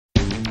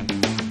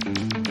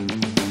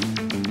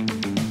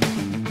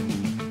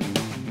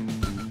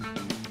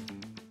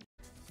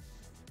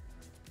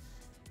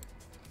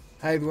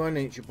Hey everyone,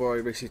 it's your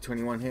boy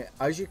Barrett.50 here.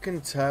 As you can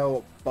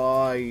tell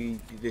by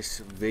this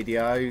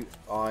video,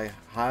 I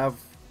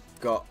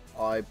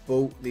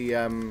bought the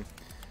I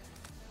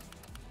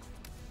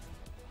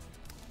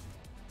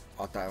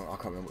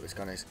can't remember what this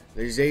gun is.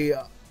 The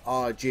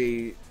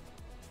ZRG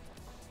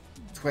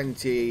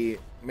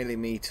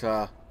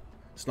 20mm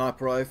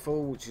Sniper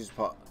Rifle, which is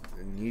part of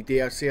the new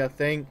DLC, I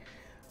think.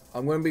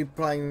 I'm going to be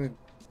playing.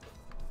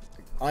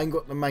 I ain't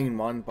got the main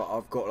one, but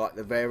I've got like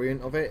the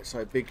variant of it,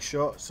 so big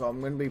shot. So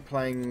I'm going to be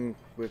playing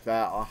with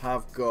that. I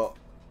have got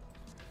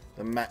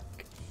the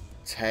Mac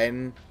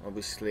 10,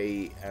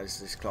 obviously,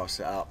 as this class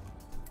set up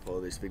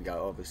for this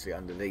video. Obviously,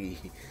 under one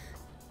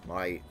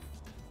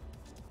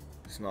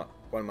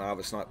of my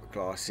other sniper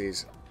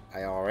classes,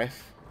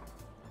 ARF,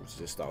 which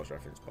is a Star Wars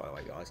reference, by the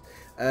way, guys.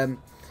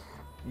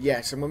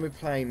 Yeah, so when we're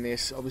playing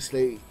this,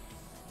 obviously,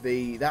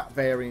 that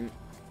variant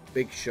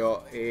big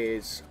shot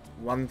is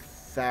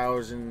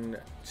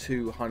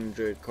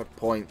 1,200 COD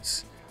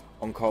points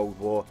on Cold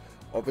War.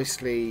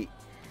 Obviously,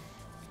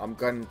 I'm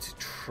going to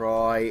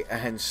try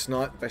and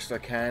snipe the best I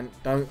can.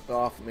 Don't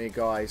laugh at me,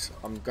 guys.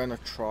 I'm going to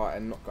try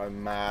and not go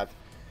mad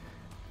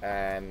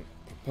and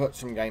put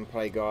some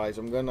gameplay, guys.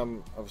 I'm going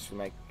to obviously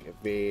make a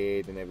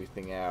vid and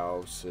everything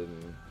else,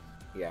 and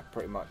yeah,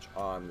 pretty much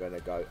I'm going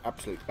to go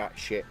absolute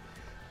batshit.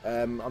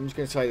 I'm just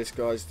going to say this,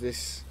 guys.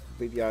 This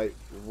video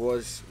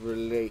was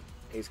released.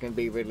 It's going to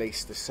be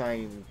released the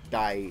same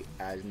day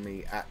as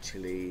me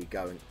actually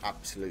going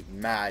absolute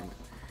mad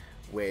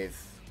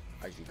with,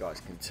 as you guys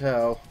can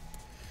tell,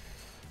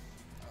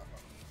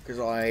 because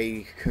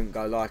I couldn't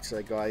go live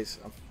today, guys,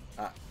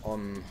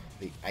 on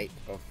the 8th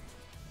of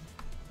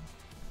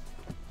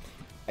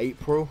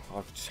April.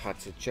 I've just had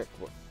to check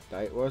what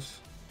day it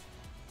was.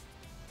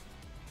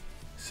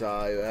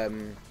 So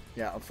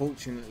yeah,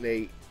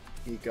 unfortunately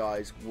you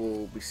guys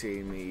will be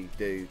seeing me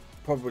do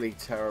probably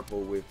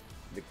terrible with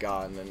the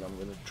gun, and I'm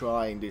going to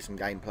try and do some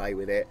gameplay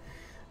with it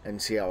and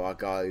see how I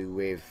go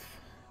with,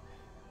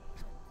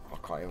 I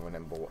can't even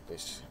remember what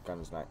this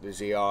gun's name, the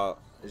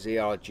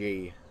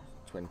ZRG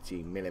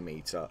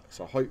 20mm.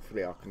 So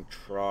hopefully I can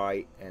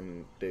try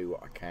and do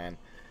what I can,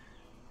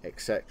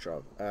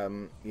 etc.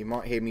 You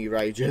might hear me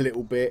rage a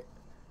little bit,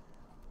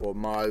 or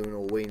moan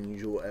or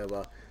whinge or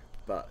whatever,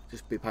 but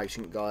just be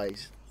patient,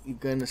 guys. You're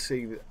going to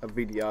see a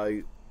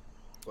video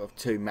of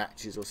 2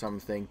 matches or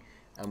something,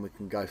 and we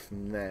can go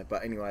from there.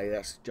 But anyway,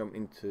 let's jump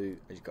into,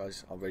 as you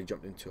guys, I've already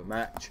jumped into a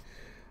match,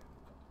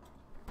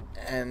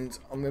 and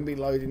I'm going to be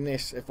loading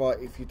this. If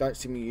you don't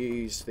see me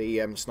use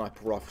the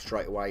sniper rifle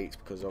straight away, it's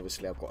because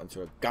obviously I've got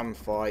into a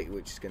gunfight,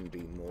 which is going to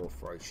be more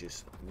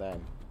ferocious than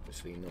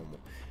obviously normal.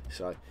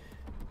 So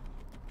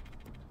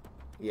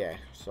yeah,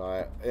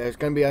 so there's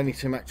going to be only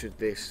 2 matches with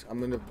this. I'm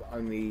going to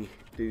only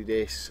do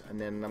this, and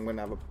then I'm going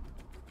to have a,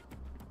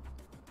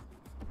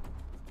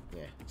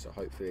 yeah, so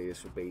hopefully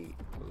this will be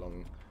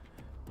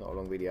not a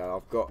long video.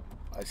 I've got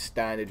a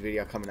standard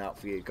video coming out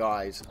for you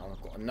guys, and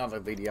I've got another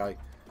video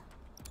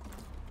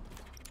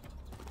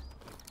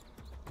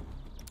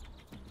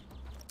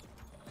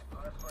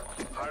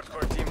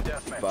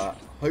but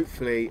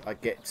hopefully I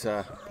get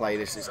to play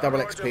this. It's double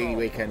XP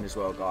weekend as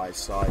well, guys,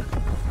 so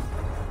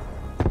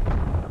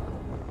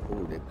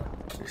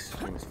this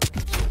thing is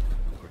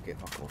cricket,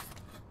 fuck off.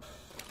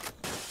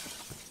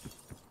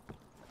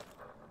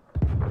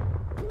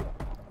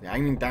 The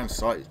aiming down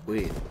sight is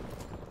weird.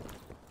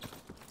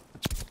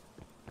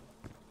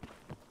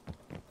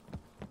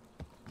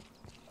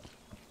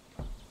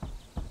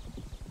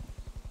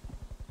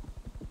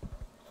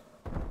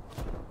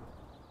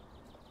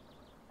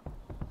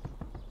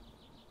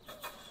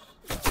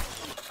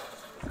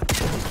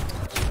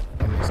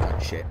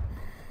 Shit.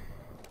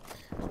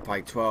 I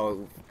paid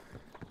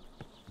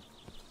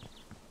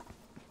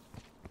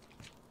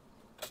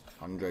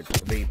 1,200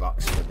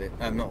 V-Bucks for this,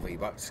 not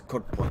V-Bucks,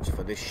 COD points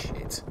for this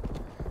shit.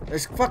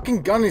 This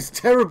fucking gun is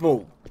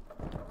terrible.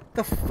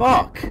 The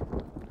fuck?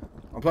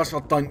 And plus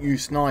I don't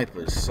use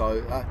snipers,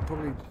 so that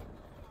probably.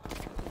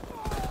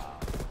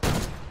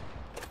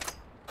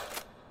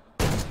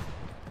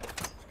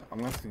 I'm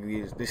gonna have to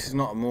use. This is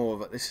not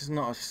this is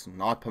not a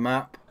sniper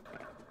map.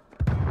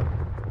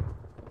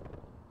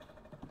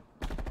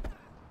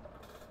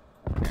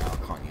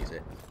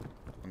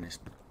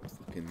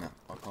 Fucking that,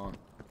 I can't.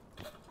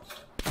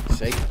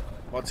 See?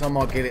 By the time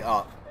I get it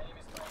up.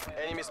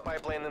 Enemy spy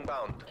plane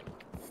inbound.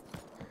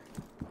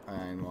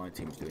 And my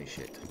team's doing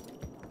shit.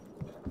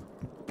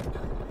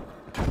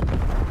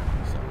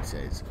 So it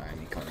says, and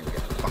you can't even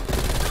get the fuck.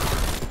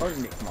 Don't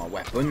nick my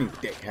weapon, you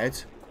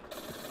dickhead.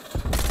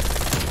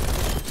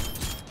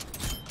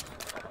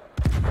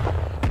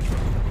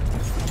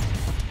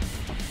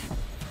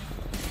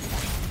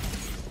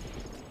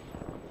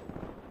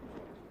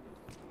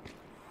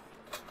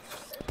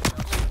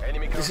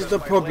 This is the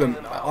problem.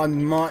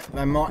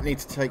 They might need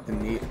to take the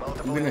knee.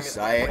 I'm gonna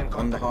say it.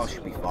 Underhar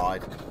should be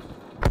fired.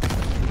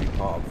 Shouldn't be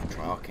part of the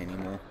Treyarch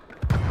anymore.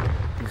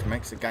 This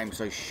makes the game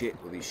so shit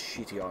with these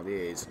shitty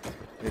ideas.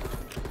 With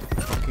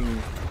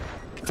fucking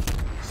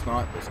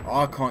snipers.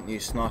 I can't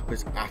use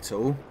snipers at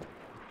all.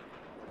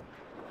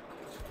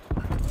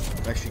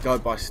 They should go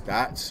by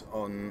stats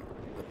on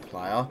the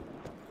player.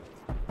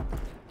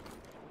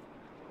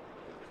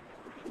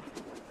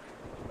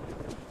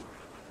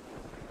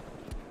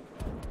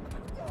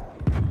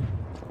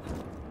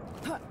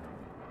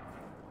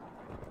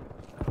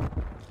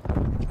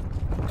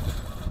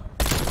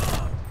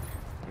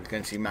 You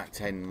can see Mach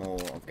 10 more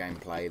of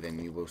gameplay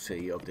than you will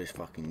see of this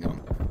fucking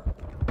gun.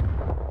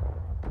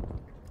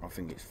 I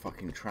think it's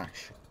fucking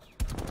trash.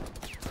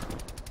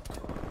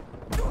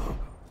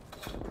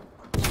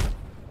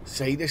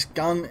 See, this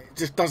gun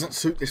just doesn't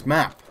suit this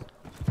map.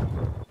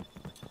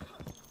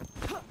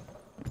 I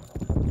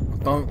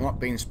don't like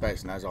being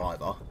Spetsnaz as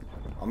either.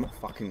 I'm not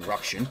fucking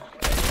Russian.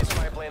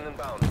 I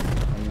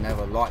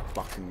never liked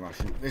fucking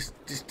Russian. This.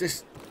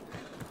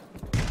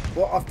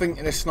 What I think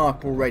of this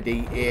sniper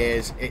already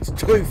is it's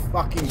too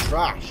fucking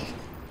trash.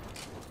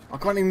 I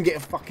can't even get a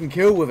fucking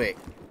kill with it.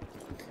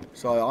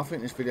 So I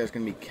think this video is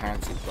going to be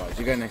cancelled, guys.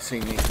 You're going to see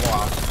me.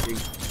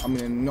 I'm going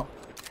to not.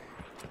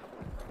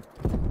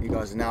 You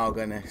guys are now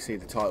going to see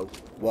the title.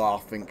 Why I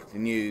think the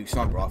new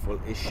sniper rifle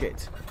is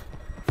shit.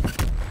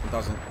 It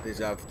doesn't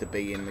deserve to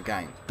be in the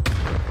game.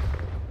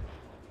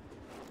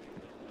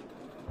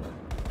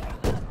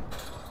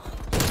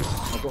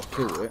 I got a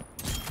kill with it.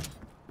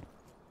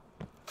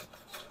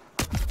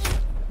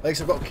 At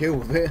least I got a kill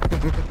with it.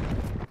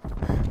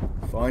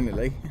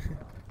 Finally.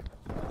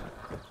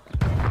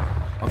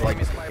 I'd like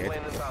to get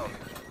it.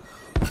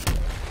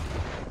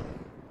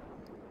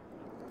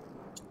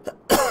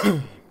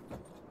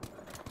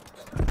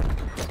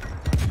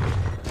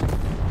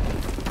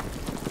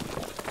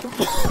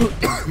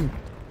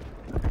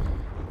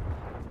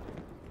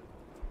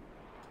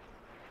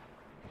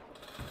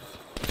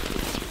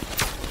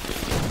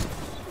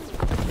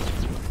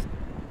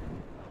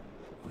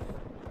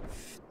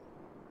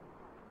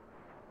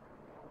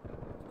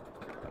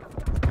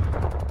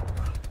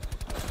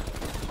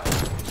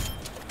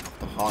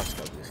 Hard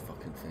scope this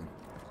fucking thing.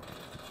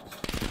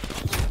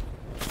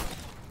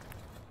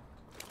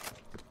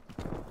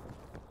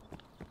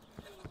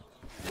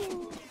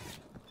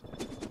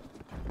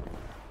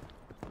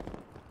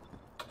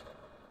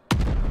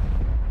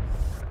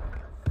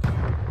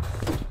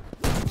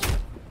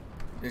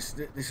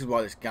 This is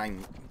why this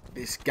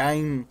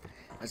game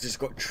has just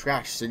got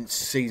trashed since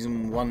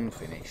season 1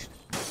 finished.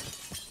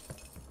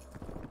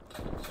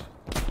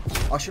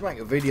 I should make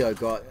a video,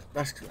 guys.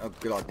 That's a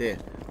good idea.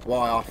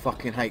 Why I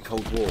fucking hate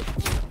Cold War.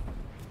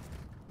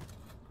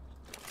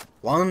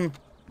 1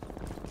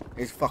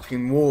 is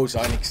fucking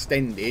Warzone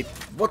extended.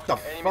 What the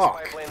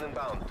fuck?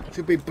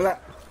 Should be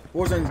Black.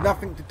 Warzone's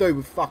nothing to do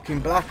with fucking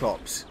Black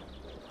Ops.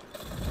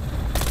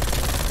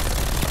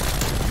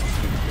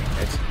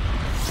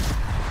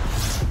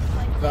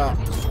 But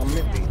I'm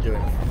meant to be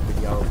doing a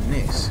video on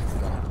this,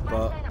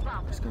 but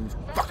this gun's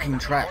fucking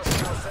trash.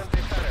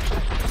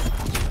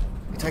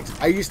 It takes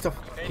ages to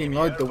fucking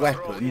load the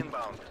weapon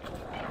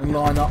and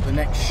line up the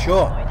next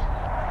shot.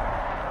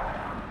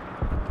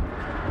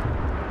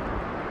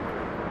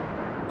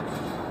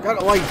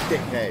 Get away,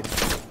 dickhead.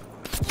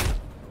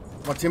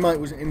 My teammate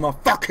was in my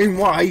fucking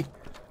way.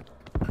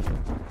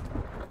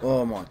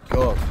 Oh my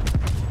god.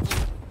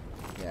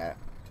 Yeah.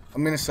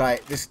 I'm gonna say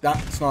it, that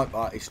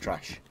sniper is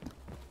trash.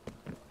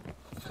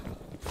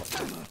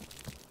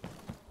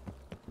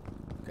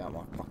 Get out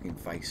my fucking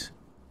face.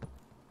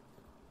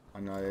 I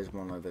know there's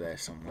one over there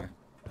somewhere,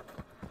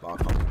 but I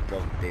can't be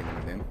bothered dealing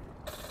with him.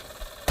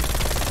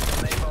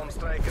 Napalm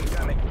strike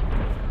incoming.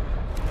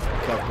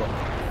 So I've got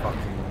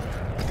fucking.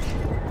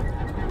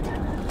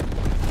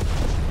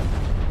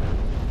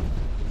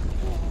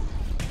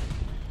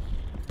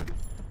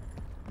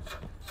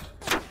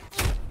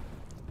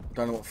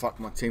 Don't know what the fuck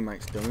my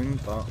teammate's doing,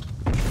 but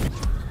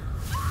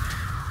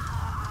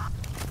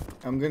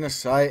I'm gonna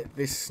say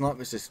this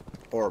sniper's just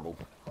horrible.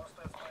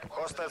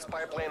 Hostile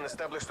spy plane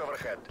established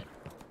overhead.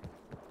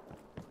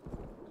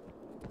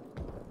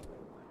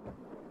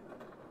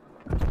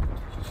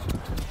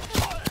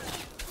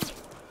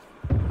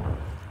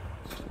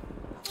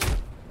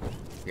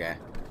 Yeah,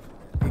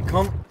 you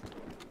can't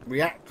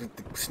react with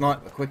the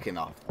sniper quick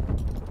enough.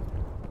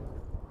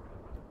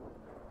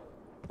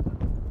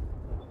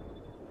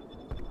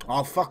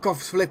 Oh, fuck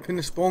off flipping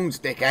the spawns,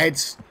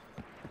 dickheads.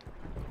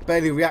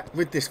 Barely react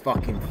with this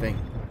fucking thing.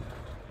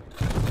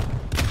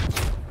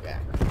 Yeah.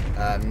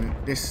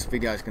 This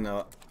video is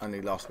gonna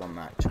only last 1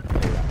 match. I'll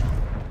tell you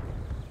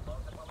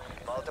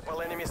that now.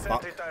 Multiple enemy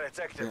sentry turrets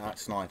active. That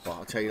sniper,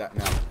 I'll tell you that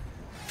now.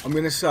 I'm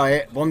gonna say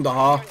it,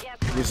 Wonderhar,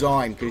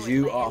 resign, because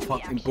you are a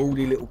fucking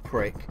baldy little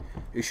prick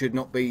who should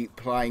not be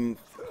playing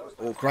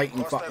or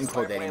creating fucking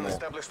COD anymore.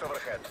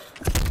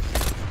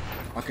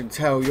 I can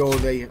tell you're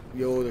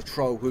the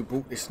troll who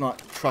brought this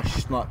trash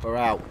sniper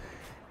out.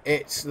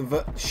 It's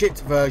the shit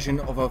version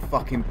of a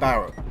fucking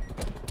Barrett.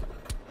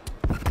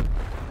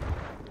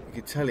 You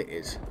can tell it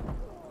is.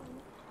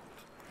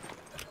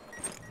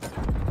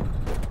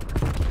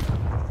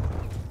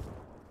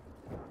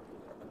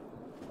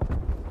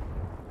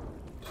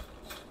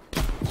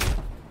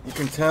 You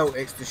can tell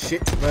it's the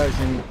shit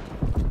version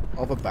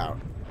of a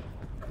Barrett.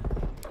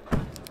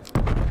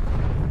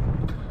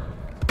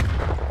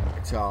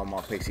 tell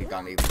my PC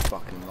don't even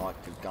fucking like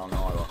the gun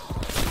either.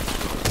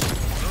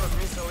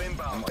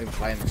 I'm not even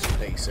playing this on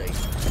PC.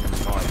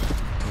 My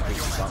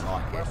PC don't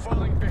like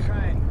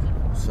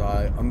it. So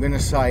I'm gonna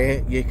say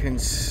it. You can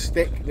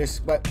stick this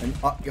weapon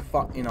up your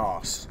fucking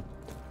arse.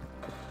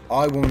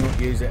 I will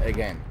not use it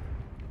again.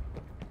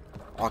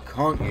 I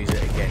can't use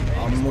it again.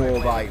 I'm more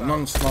of a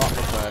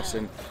non-sniper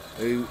person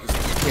who is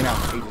picking up,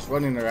 he's just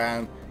running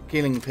around,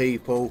 killing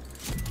people,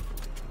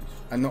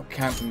 and not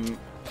camping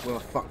with a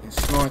fucking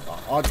sniper.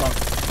 I don't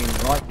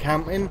fucking like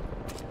camping.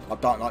 I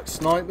don't like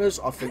snipers.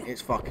 I think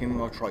it's fucking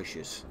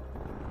atrocious.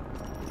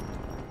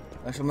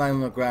 Unless I'm laying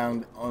on the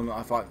ground on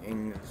a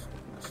fucking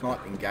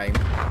sniping game,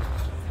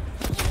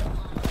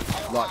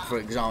 like for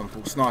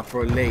example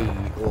Sniper Elite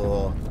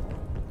or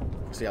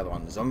what's the other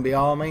one, the Zombie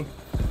Army,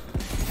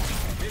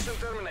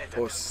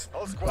 or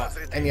like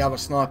any other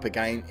sniper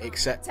game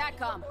except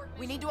TACCOM,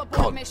 we need to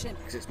abort mission.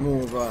 Because it's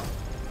more of a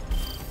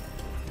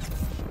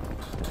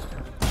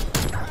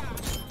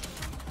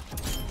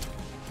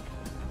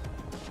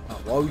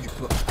why would you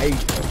put a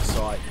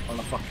sight on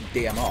a fucking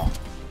DMR?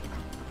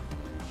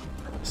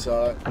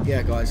 So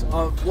yeah guys,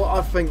 what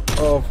I think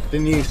of the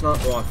new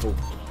sniper rifle,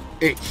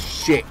 it's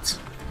shit.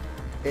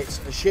 It's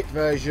a shit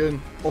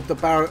version of the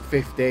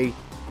Barrett.50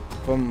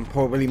 from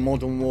probably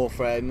Modern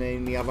Warfare and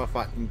any other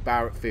fucking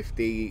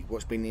Barrett.50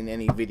 what's been in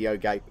any video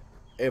game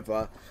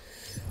ever.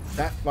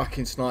 That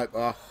fucking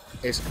sniper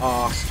is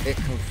arse. It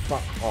can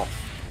fuck off.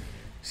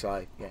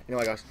 So yeah,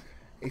 anyway guys,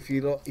 if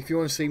you want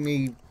to see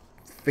me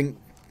think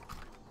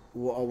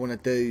what I want to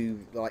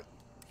do, like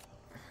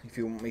if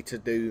you want me to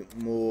do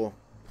more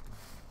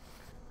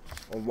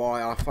or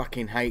why I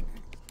fucking hate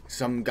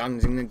some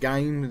guns in the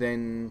game,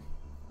 then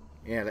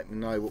yeah, let me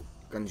know what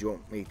guns you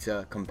want me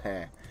to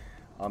compare.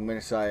 I'm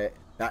gonna say it,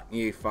 that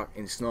new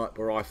fucking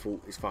sniper rifle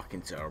is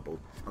fucking terrible.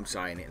 I'm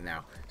saying it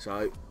now.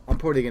 So I'm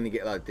probably gonna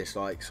get a load of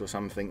dislikes or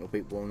something, or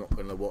people are not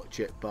gonna watch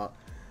it, but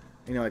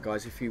anyway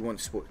guys, if you want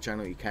to support the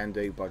channel you can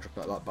do by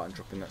dropping that like button,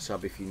 dropping that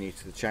sub if you're new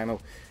to the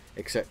channel,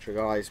 etc.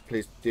 guys.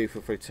 Please do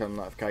feel free to turn on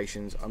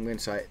notifications. I'm gonna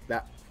say it,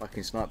 that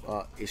fucking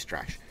sniper is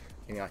trash.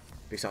 Anyway,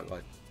 peace out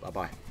guys, bye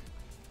bye.